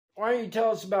Why don't you tell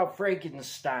us about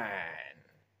Frankenstein?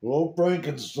 Well,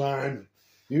 Frankenstein,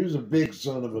 he was a big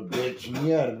son of a bitch, and he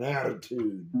had an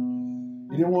attitude.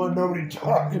 He didn't want nobody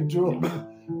talking to him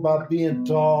about being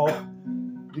tall.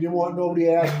 He didn't want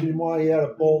nobody asking him why he had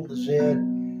a bulbous head.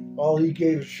 All he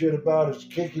gave a shit about is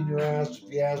kicking your ass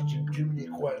if you asked him too many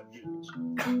questions.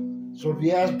 So if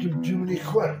you asked him too many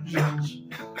questions,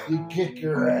 he'd kick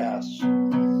your ass.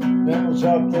 That was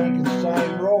how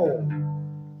Frankenstein rolled.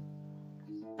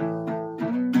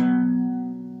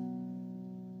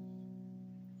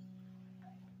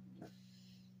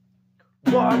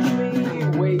 Watch me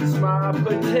waste my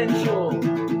potential.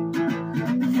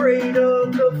 Afraid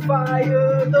of the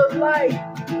fire, the light.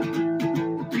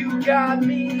 You got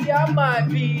me, I might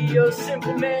be a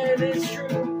simple man, it's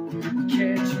true.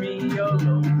 Catch me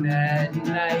alone at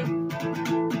night.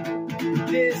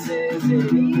 This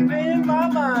isn't even my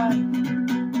mind.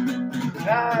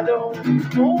 I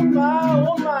don't own my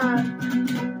own mind.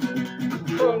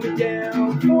 Coming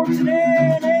down, fortune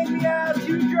and hang me out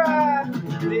to dry.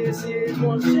 This is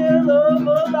one shell of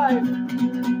a life.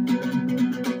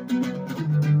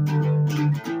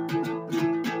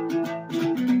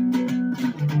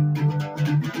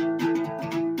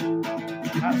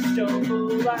 I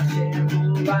stumble, I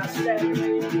shamble, I stagger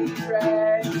in these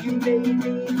rags. You made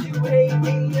me to hate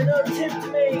me, an attempt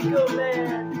to make a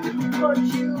man.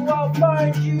 Hunt you, I'll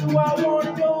find you, I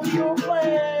wanna know your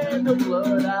plan. The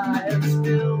blood I have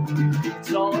spilled,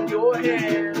 it's on your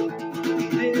hand.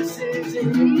 This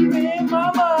isn't even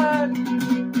my mind.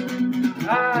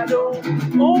 I don't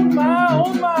own my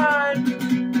own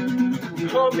mind.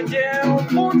 Coming down,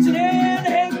 fortune and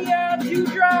hang me out to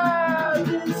dry.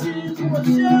 This is one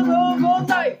shell of a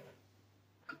life.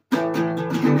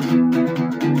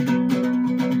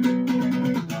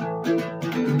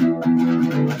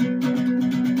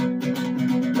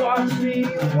 Watch me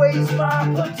waste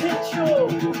my potential.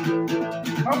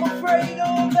 I'm afraid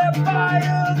of that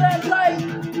fire, that light.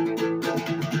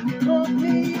 Hunt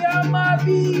me, I might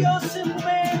be a simple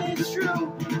man, it's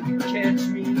true. Catch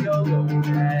me alone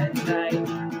at night.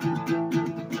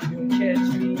 You catch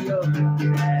me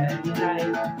alone at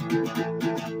night.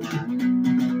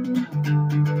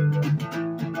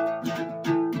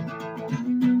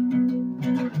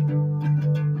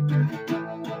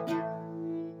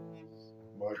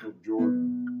 Michael Jordan.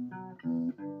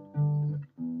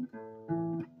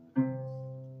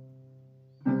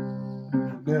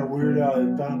 Isn't that weird how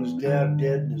they found his dad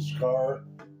dead in his car?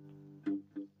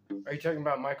 Are you talking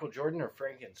about Michael Jordan or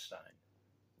Frankenstein?